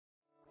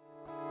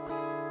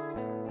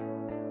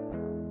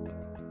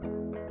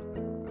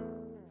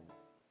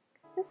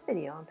This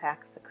video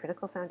unpacks the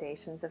critical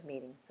foundations of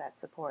meetings that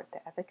support the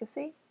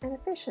efficacy and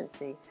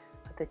efficiency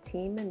of the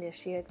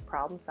team-initiated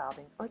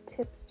problem-solving, or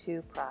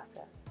TIPS2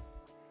 process.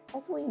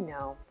 As we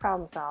know,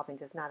 problem-solving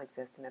does not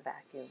exist in a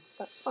vacuum,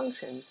 but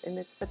functions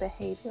amidst the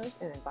behaviors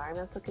and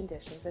environmental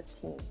conditions of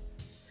teams.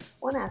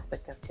 One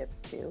aspect of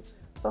TIPS2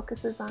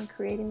 focuses on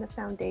creating the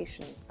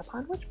foundation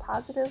upon which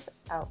positive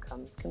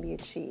outcomes can be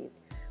achieved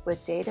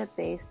with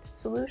data-based,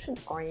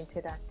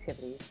 solution-oriented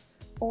activities,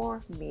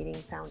 or meeting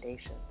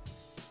foundations.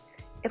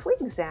 If we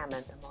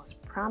examine the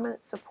most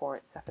prominent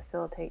supports that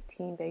facilitate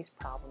team-based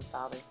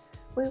problem-solving,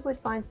 we would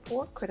find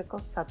four critical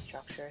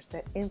substructures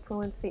that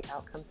influence the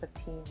outcomes of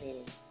team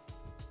meetings.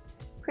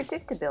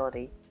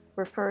 Predictability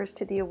refers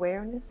to the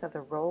awareness of the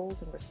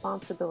roles and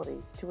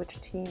responsibilities to which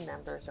team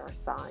members are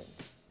assigned.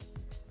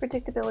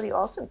 Predictability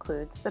also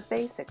includes the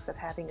basics of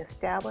having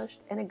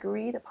established and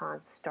agreed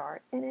upon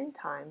start and end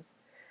times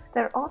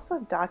that are also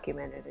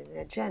documented in an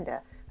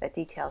agenda that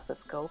details the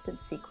scope and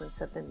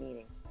sequence of the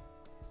meeting.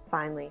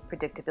 Finally,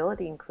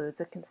 predictability includes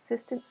a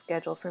consistent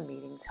schedule for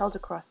meetings held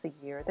across the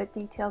year that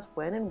details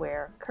when and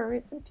where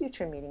current and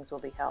future meetings will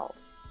be held.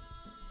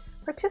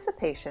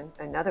 Participation,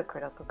 another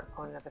critical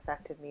component of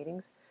effective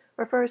meetings,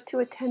 refers to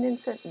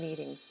attendance at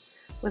meetings,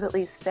 with at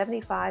least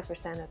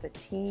 75% of the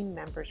team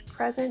members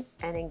present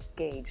and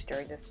engaged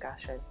during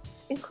discussion,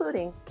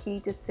 including key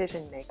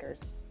decision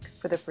makers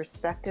for the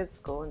prospective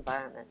school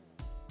environment.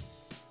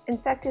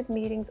 Effective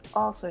meetings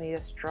also need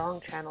a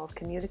strong channel of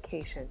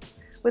communication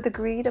with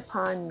agreed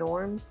upon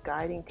norms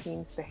guiding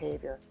teams'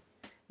 behavior.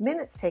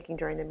 Minutes taken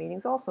during the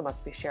meetings also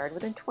must be shared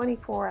within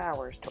 24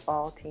 hours to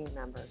all team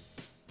members.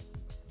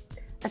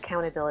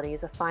 Accountability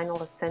is a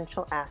final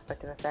essential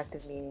aspect of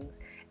effective meetings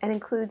and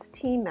includes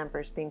team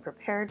members being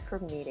prepared for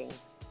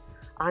meetings,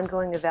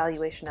 ongoing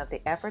evaluation of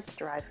the efforts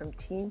derived from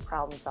team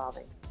problem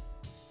solving,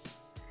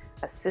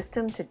 a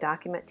system to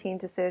document team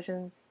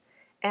decisions,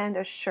 and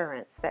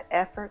assurance that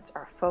efforts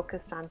are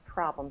focused on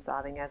problem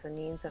solving as a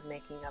means of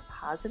making a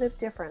positive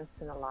difference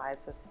in the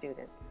lives of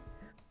students.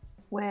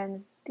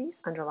 When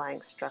these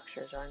underlying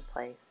structures are in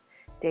place,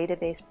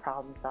 data-based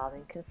problem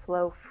solving can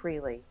flow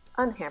freely,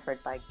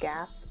 unhampered by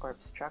gaps or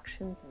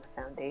obstructions in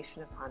the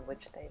foundation upon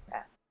which they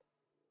rest.